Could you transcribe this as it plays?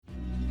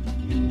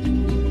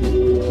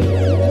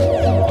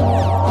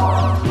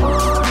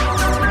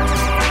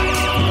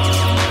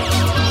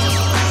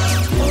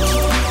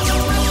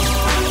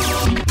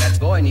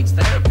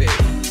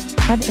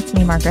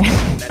Margaret.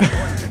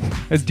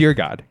 It's Dear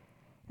God.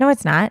 No,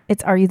 it's not.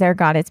 It's Are You There,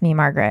 God? It's Me,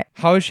 Margaret.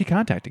 How is she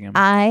contacting him?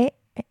 I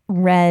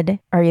read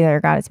Are You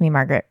There, God? It's Me,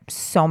 Margaret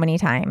so many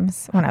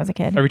times when I was a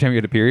kid. Every time you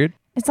get a period?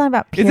 It's not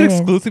about Is periods. it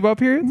exclusively about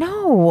periods?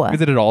 No.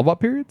 Is it at all about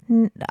periods?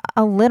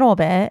 A little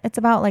bit. It's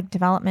about like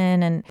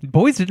development, and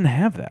Boys didn't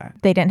have that.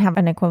 they didn't have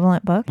an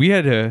equivalent book. We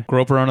had to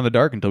grope around in the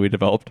dark until we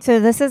developed. So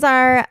this is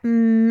our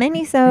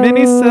mini-sode.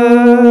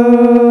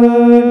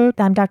 Minisode.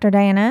 I'm Dr.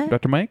 Diana.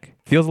 Dr. Mike?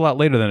 Feels a lot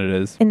later than it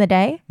is. In the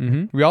day?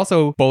 We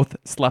also both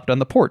slept on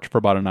the porch for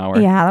about an hour.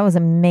 Yeah, that was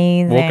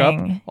amazing. Woke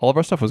up, all of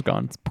our stuff was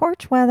gone.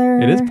 Porch weather.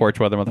 It is porch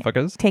weather,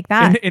 motherfuckers. Take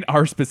that. In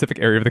our specific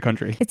area of the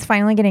country. It's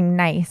finally getting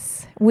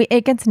nice.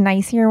 It gets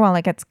nice here while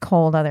it gets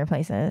cold other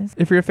places.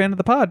 If you're a fan of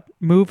the pod,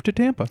 move to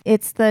Tampa.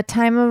 It's the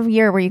time of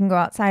year where you can go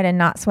outside and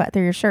not sweat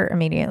through your shirt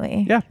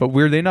immediately. Yeah, but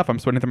weirdly enough, I'm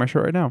sweating through my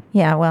shirt right now.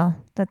 Yeah, well,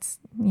 that's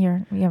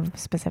you have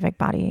specific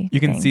body. You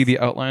can things. see the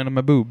outline of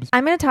my boobs.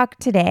 I'm going to talk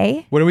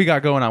today. What do we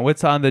got going on?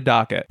 What's on the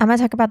docket? I'm going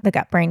to talk about the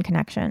gut-brain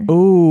connection.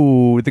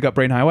 Ooh, the gut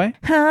brain highway?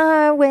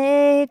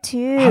 Highway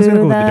to I was gonna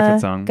go with a the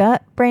different song.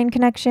 gut-brain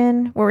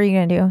connection. What were you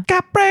going to do?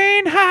 Gut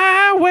brain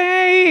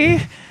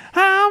highway.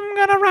 I'm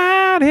gonna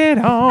ride it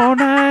all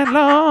night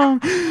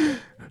long.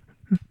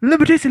 Let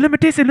me taste it, let me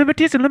taste it, let me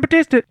taste it, let me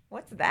taste it.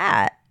 What's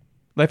that?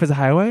 Life is a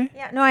highway?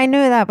 Yeah, no, I knew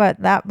that, but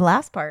that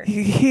last part.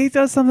 He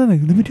does something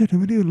like, let me do it, let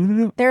me do it, let me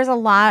do it. There's a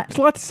lot. There's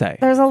a lot to say.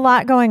 There's a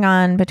lot going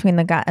on between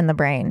the gut and the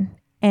brain.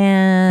 There's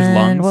And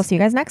lungs. we'll see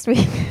you guys next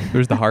week.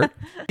 There's the heart.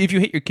 If you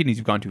hate your kidneys,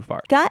 you've gone too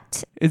far.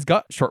 Gut, Is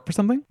gut short for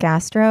something?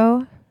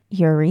 gastro,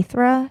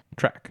 urethra.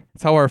 Track.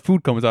 It's how our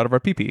food comes out of our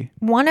pee-pee.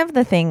 One of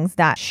the things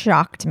that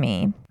shocked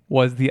me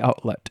Was the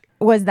outlet.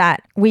 was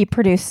that we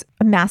produce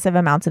massive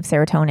amounts of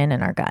serotonin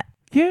in our gut.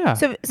 Yeah.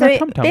 So our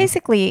tum-tum.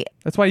 basically,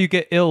 That's why you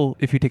get ill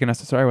if you take an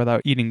SSRI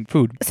without eating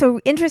food. so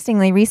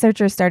interestingly,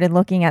 researchers started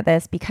looking at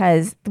this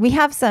because we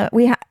had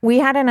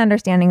an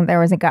understanding that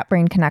there was a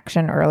gut-brain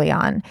connection early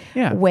on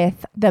Yeah.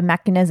 with the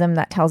mechanism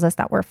that tells us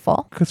that we're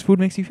full. Because food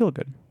makes you feel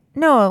good.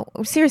 No,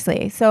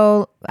 seriously.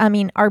 So, I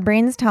mean, our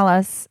brains tell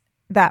us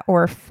that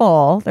we're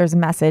full. There's a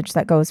message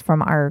that goes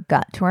from our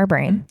gut to our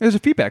brain. There's a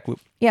feedback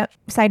loop. Yep.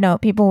 Side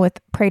note, people with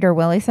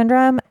Prader-Willi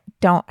syndrome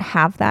don't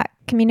have that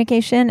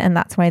communication, and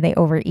that's why they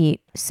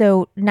overeat.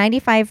 So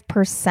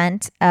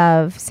 95%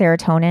 of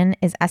serotonin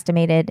is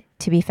estimated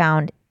to be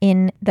found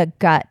in the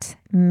gut,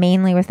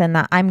 mainly within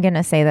the, I'm going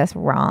to say this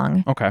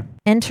wrong, Okay.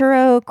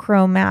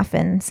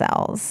 enterochromaffin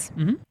cells,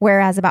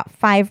 whereas about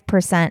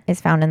 5%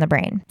 is found in the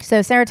brain. So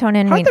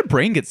serotonin, How did the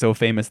brain get so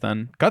famous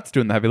then? Gut's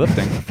doing the heavy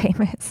lifting.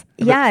 famous.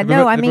 Have Yeah, they-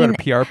 no, I have they got mean,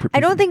 a PR I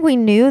don't think we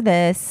knew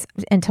this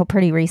until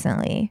pretty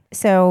recently.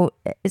 So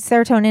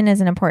serotonin is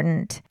an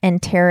important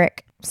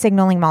enteric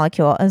signaling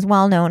molecule, is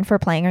well known for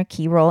playing a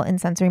key role in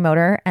sensory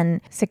motor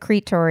and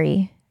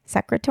secretory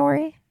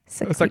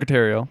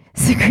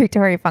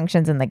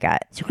functions in the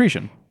gut.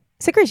 Secretion.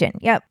 Secretion.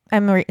 Yep.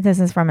 This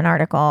is from an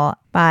article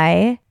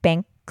by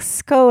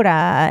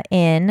Bankscoda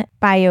in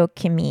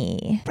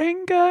Biochemie.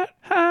 Brain gut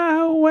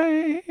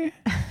highway.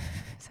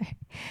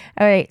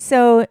 All right.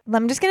 So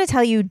I'm just going to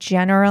tell you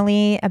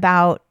generally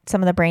about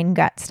some of the brain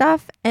gut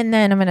stuff. And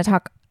then I'm going to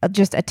talk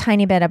just a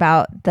tiny bit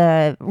about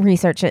the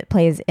research it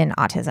plays in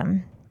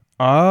autism.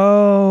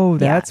 Oh,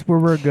 that's where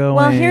we're going.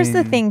 Well, here's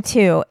the thing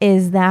too,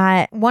 is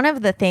that one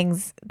of the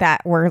things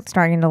that we're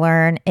starting to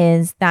learn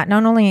is that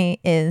not only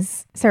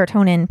is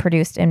serotonin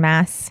produced in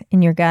mass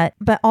in your gut,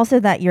 but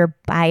also that your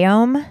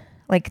biome,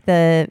 like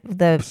the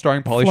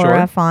Starring Pauly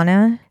flora, Shore.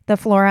 fauna, the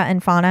flora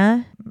and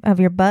fauna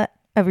of your butt,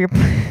 of your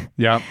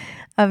Yeah.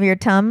 of your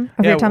tum,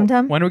 of your tum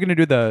tum. When are we going to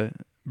do the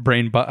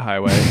brain butt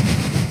highway?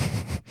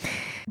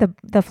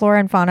 The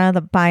flora and fauna,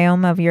 the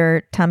biome of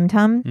your tum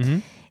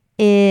tum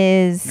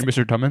is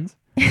Mr. Tummins?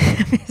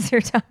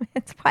 Mr.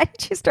 Tummins. Why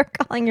did you start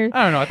calling your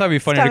I don't know. I thought it'd be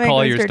funny to Stomach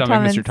call your Mr.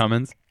 stomach Mr. Tummins.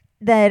 Tummins.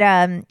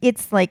 that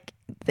it's like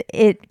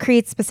it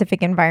creates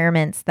specific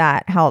environments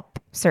that help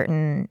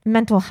certain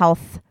mental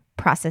health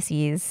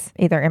processes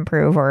either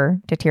improve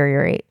or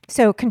deteriorate.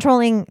 So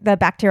controlling the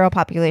bacterial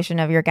population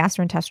of your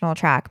gastrointestinal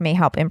tract may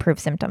help improve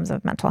symptoms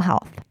of mental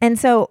health. And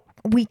so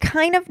we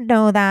kind of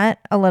know that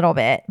a little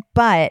bit,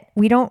 but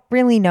we don't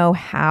really know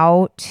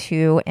how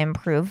to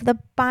improve the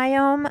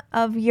biome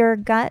of your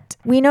gut.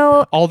 We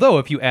know Although,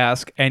 if you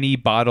ask any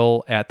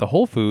bottle at the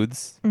Whole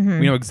Foods,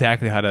 we know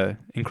exactly how to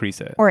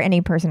increase it. or any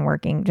person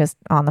working just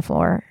on the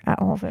floor at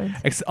Whole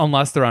Foods.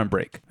 Unless they're on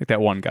break, like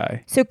that one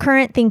guy. So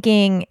current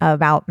thinking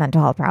about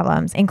mental health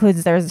problems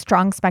includes there's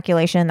strong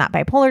speculation that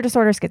bipolar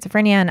disorder,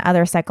 schizophrenia, and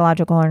other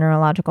psychological or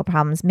neurological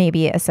problems may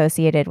be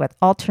associated with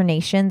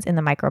alternations in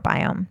the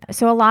microbiome.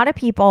 So a lot of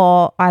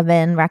people have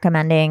been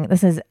recommending,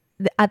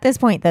 at this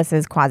point, this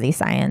is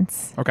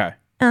quasi-science. Okay.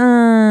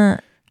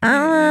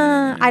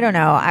 I don't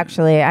know,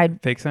 actually.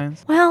 Fake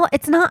science? Well,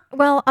 it's not,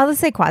 I'll just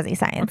say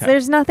quasi-science. Okay.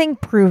 There's nothing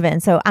proven.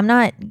 So I'm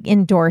not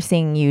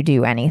endorsing you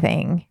do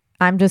anything.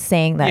 I'm just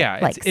saying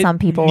that some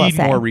people will need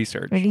say more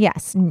research.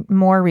 Yes,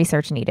 more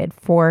research needed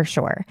for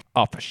sure.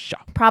 Oh, for sure.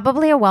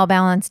 Probably a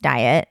well-balanced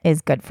diet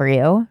is good for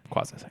you.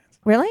 Quasi-science.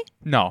 Really?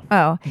 No.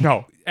 Oh,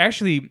 No.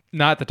 Actually,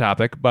 not the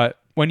topic, but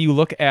when you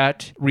look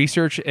at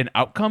research and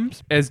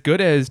outcomes, as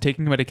good as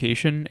taking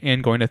medication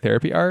and going to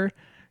therapy are,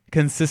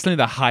 consistently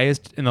the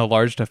highest and the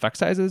largest effect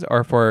sizes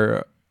are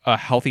for a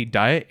healthy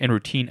diet and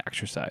routine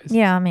exercise.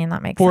 Yeah, I mean,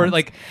 that makes For sense.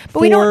 like But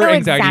we don't for know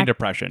anxiety and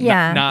depression,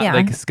 Yeah, not yeah.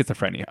 like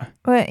schizophrenia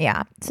But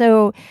yeah.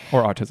 So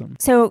or autism.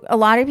 a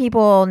lot of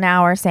people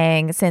now are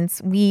saying,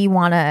 since we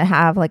want to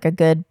have like a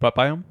good Butt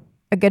biome.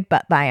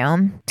 butt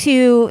biome,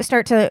 to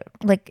start to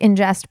like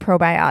ingest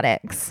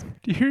probiotics.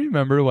 Do you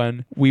remember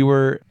when we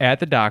were at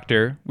the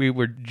doctor? We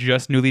were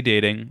just newly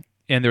dating,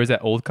 and there was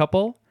that old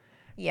couple,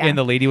 Yeah. and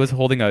the lady was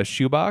holding a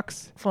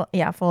shoebox. full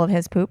of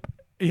his poop.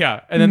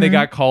 Yeah, and then they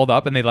got called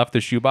up, and they left the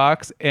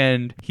shoebox,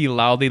 and he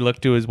loudly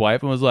looked to his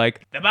wife and was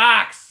like, "The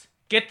box,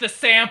 get the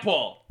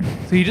sample."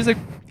 So he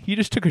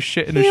just took a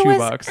shit in the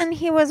shoebox.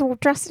 He was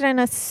dressed in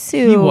a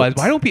suit. He was.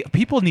 Why don't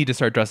people need to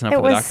start dressing up It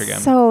for the was doctor again?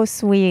 so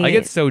sweet. I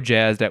get so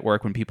jazzed at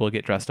work when people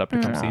get dressed up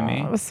to come see me.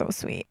 It was so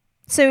sweet.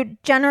 So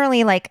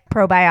generally, like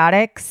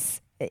probiotics,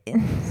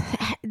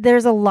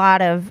 there's a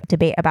lot of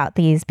debate about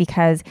these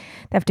because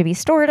they have to be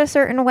stored a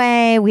certain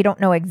way. We don't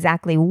know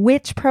exactly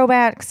which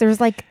probiotics. There's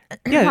like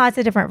lots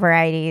of different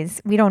varieties.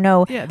 We don't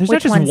know. Yeah, there's which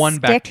not just ones one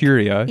stick.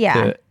 bacteria Yeah,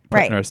 to put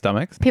right. in our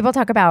stomachs. People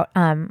talk about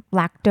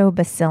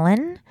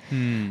lactobacillin,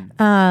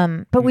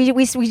 but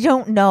we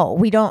don't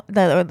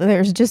know.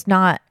 There's just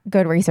not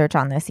good research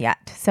on this yet.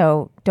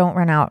 So don't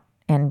run out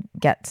and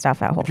get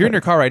stuff at Whole If you're in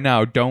your Foods. car right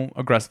now, don't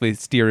aggressively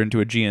steer into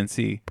a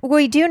GNC. What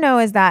we do know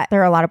is that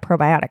there are a lot of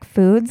probiotic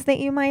foods that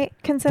you might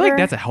I consider. feel like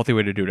that's a healthy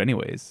way to do it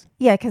anyways.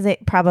 Yeah, because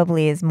it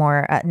probably is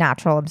more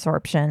natural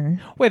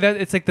absorption. Wait,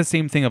 it's like the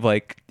same thing of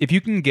like, if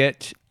you can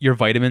get your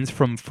vitamins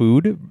from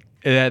food,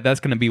 that's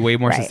going to be way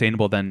more Right.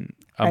 sustainable than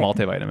a Right.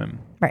 multivitamin,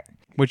 Right.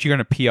 which you're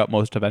going to pee out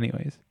most of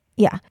anyways.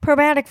 Yeah.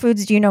 Probiotic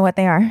foods, do you know what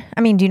they are?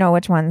 I mean, do you know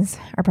which ones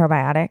are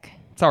probiotic?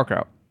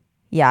 Sauerkraut,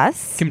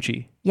 Yes.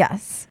 kimchi,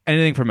 Yes.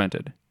 anything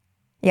fermented.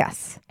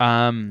 Yes.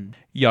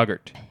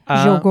 Yogurt.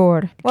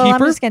 Yogurt. Well, I'm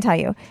kefir? just going to tell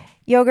you.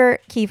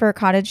 Yogurt, kefir,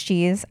 cottage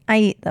cheese. I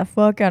eat the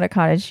fuck out of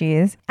cottage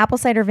cheese. Apple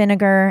cider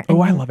vinegar.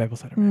 Oh, and I love apple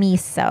cider.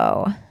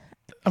 miso.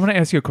 I'm going to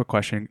ask you a quick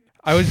question.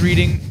 I was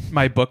reading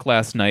my book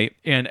last night,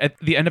 and at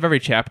the end of every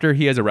chapter,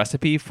 he has a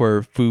recipe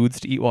for foods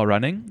to eat while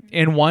running.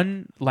 And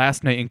one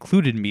last night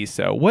included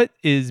miso. What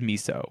is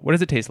miso? What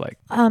does it taste like?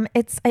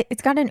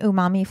 It's got an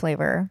umami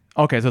flavor.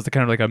 Okay, so it's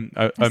kind of like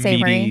a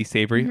Savory. meaty,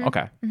 savory.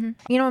 Okay.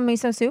 You know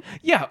miso soup?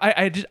 Yeah,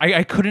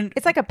 I couldn't.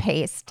 It's like a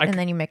paste, and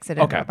then you mix it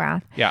in a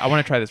broth. Yeah, I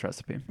want to try this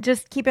recipe.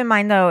 Just keep in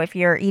mind, though, if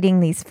you're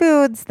eating these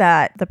foods,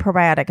 that the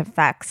probiotic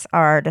effects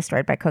are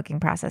destroyed by cooking,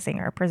 processing,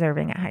 or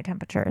preserving at high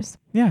temperatures.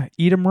 Yeah,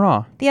 eat them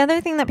raw. The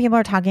other thing that people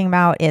are talking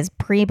about is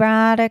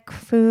prebiotic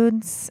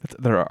foods.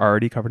 They're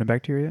already covered in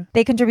bacteria.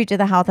 They contribute to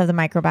the health of the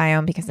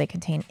microbiome because they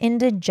contain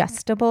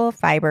indigestible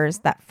fibers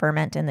that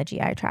ferment in the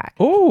GI tract.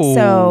 Oh.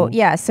 So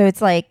yeah, so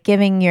it's like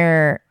giving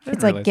your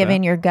realize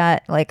your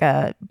gut like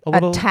a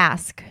little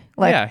task.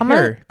 Like yeah, I'm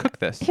here, cook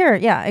this. here,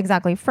 yeah,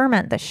 exactly.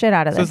 Ferment the shit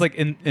out of So this. it's like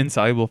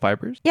insoluble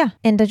fibers. Yeah,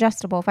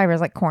 indigestible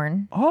fibers like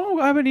corn. Oh,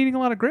 I've been eating a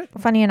lot of grit.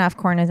 Funny enough,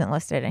 corn isn't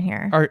listed in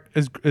here.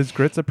 Is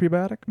grits a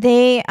prebiotic?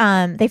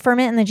 They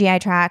ferment in the GI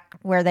tract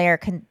where they are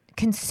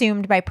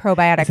consumed by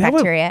probiotic Is that what-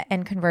 bacteria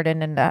and converted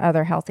into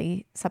other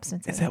healthy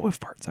substances. Is that what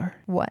farts are?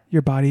 What?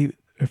 Your body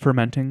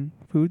fermenting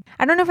food?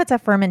 I don't know if it's a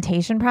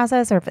fermentation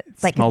process or if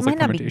it's like it Smells might like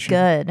not be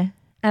fermentation. good.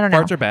 I don't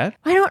know. Farts are bad?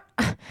 I don't.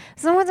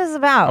 So what's this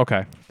about?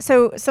 Okay.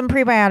 So some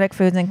prebiotic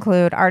foods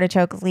include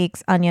artichokes,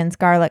 leeks, onions,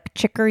 garlic,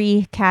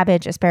 chicory,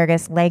 cabbage,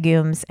 asparagus,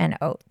 legumes, and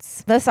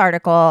oats. This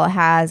article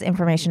has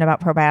information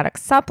about probiotic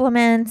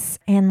supplements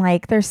and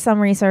like there's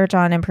some research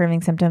on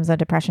improving symptoms of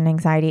depression,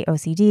 anxiety,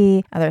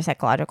 OCD, other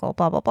psychological,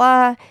 blah, blah,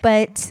 blah.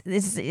 But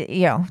it's,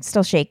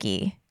 still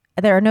shaky.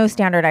 There are no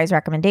standardized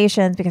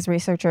recommendations because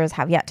researchers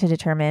have yet to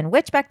determine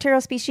which bacterial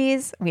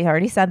species. We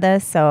already said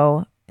this,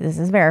 so this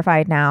is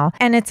verified now.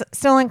 And it's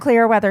still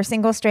unclear whether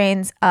single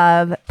strains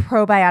of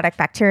probiotic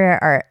bacteria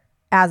are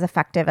as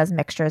effective as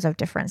mixtures of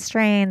different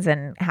strains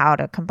and how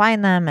to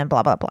combine them and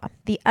blah, blah, blah.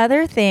 The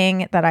other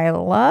thing that I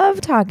love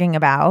talking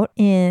about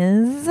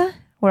is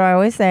what do I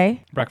always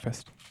say?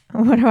 Breakfast.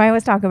 What do I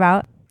always talk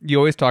about? You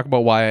always talk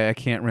about why I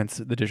can't rinse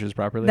the dishes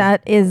properly.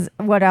 That is,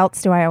 what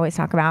else do I always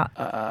talk about?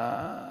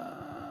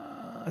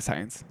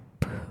 Science.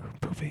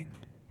 Pooping.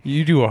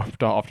 You do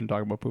often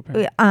talk about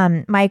pooping.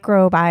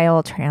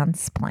 Microbial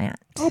transplant.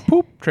 Oh,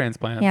 poop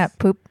transplants. Yeah,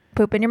 poop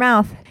in your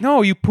mouth.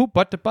 No, you poop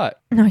butt to butt.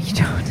 No, you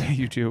don't.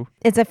 You do.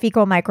 It's a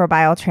fecal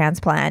microbial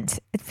transplant.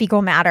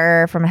 Fecal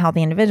matter from a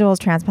healthy individual is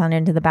transplanted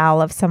into the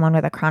bowel of someone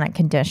with a chronic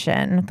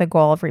condition, with the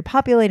goal of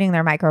repopulating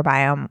their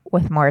microbiome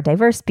with more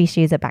diverse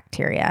species of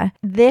bacteria.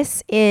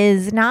 This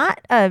is not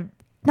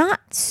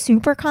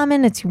super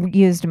common. It's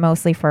used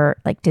mostly for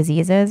like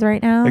diseases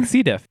right now. Like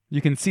C. diff.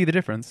 You can see the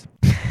difference.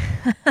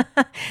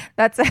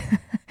 That's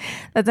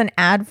an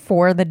ad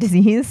for the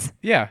disease.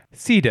 Yeah.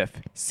 C. diff.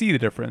 See the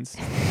difference.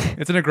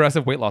 It's an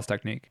aggressive weight loss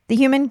technique. The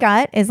human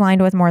gut is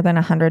lined with more than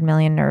 100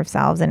 million nerve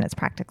cells, and it's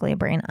practically a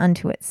brain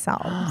unto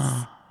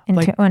itself.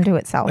 unto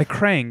itself. Like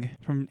Krang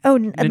from Oh,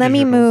 Ninja let me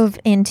Turtles. move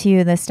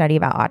into the study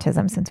about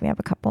autism since we have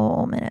a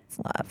couple minutes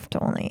left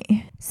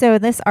only. So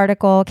this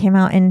article came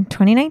out in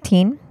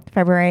 2019,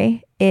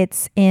 February.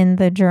 It's in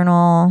the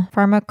journal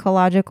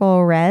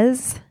Pharmacological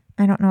Res.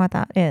 I don't know what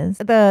that is.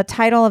 The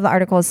title of the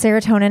article is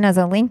Serotonin as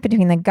a Link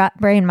Between the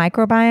Gut-Brain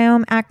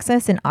Microbiome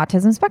Axis in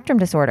Autism Spectrum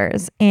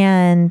Disorders.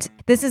 And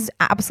this is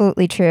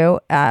absolutely true.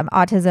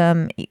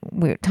 Autism,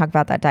 we talk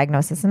about that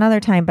diagnosis another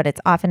time, but it's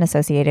often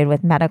associated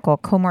with medical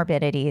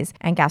comorbidities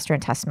and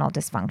gastrointestinal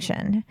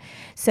dysfunction.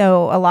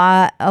 So a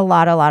lot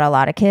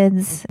of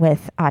kids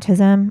with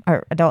autism,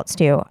 or adults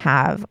too,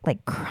 have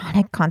like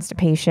chronic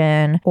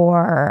constipation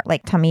or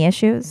like tummy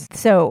issues.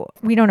 So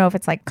we don't know if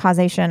it's like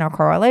causation or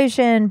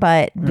correlation,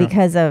 but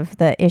because of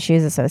the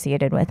issues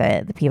associated with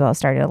it, the people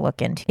started to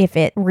look into if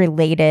it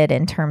related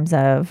in terms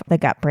of the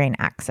gut-brain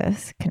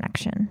axis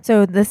connection.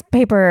 So this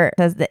paper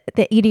says that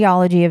the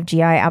etiology of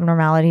GI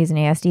abnormalities in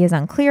ASD is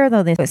unclear,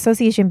 though the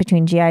association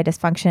between GI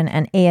dysfunction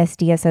and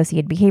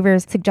ASD-associated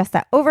behaviors suggests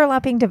that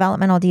overlapping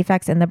developmental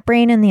defects in the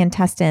brain and the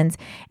intestines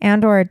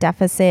and/or a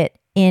deficit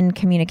in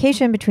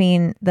communication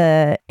between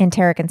the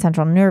enteric and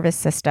central nervous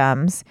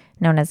systems,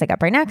 known as the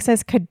gut-brain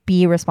axis, could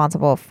be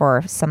responsible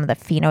for some of the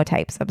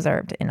phenotypes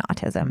observed in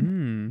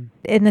autism.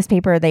 In this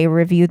paper, they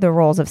reviewed the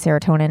roles of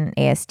serotonin and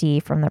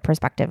ASD from the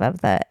perspective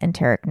of the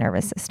enteric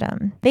nervous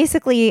system.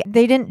 Basically,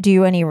 they didn't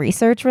do any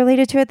research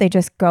related to it. They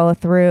just go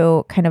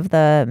through kind of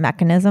the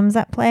mechanisms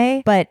at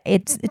play. But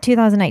it's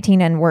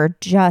 2019, and we're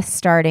just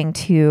starting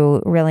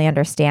to really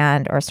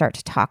understand or start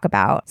to talk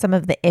about some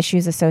of the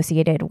issues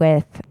associated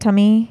with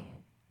tummy,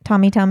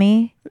 Tom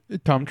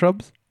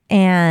Trubs?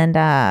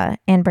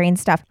 and brain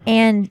stuff,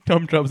 and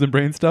Tom Trubs and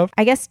brain stuff?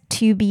 I guess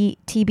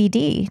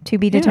TBD, to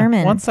be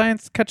determined. Once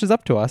science catches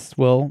up to us,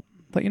 we'll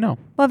let you know.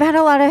 Well, I've had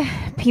a lot of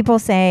people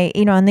say,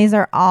 and this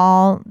is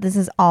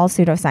all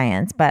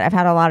pseudoscience, but I've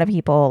had a lot of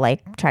people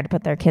like try to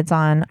put their kids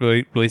on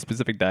Really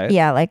specific diet?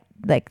 Yeah, like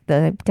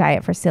the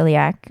diet for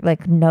celiac,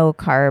 like no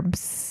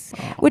carbs,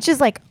 which is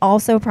like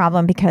also a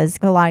problem because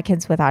a lot of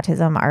kids with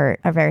autism are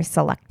very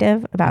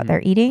selective about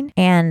their eating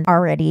and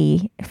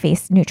already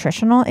face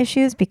nutritional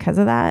issues because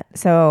of that.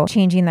 So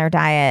changing their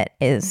diet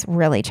is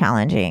really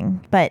challenging,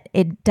 but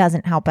it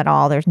doesn't help at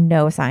all. There's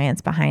no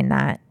science behind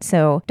that.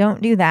 So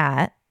don't do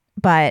that,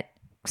 but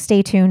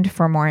stay tuned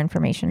for more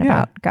information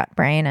about gut,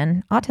 brain,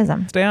 and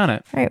autism. Stay on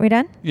it. All right, we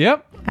done?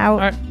 Yep. Out. All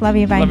right. Love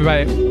you. Bye. Love you.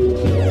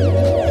 Bye.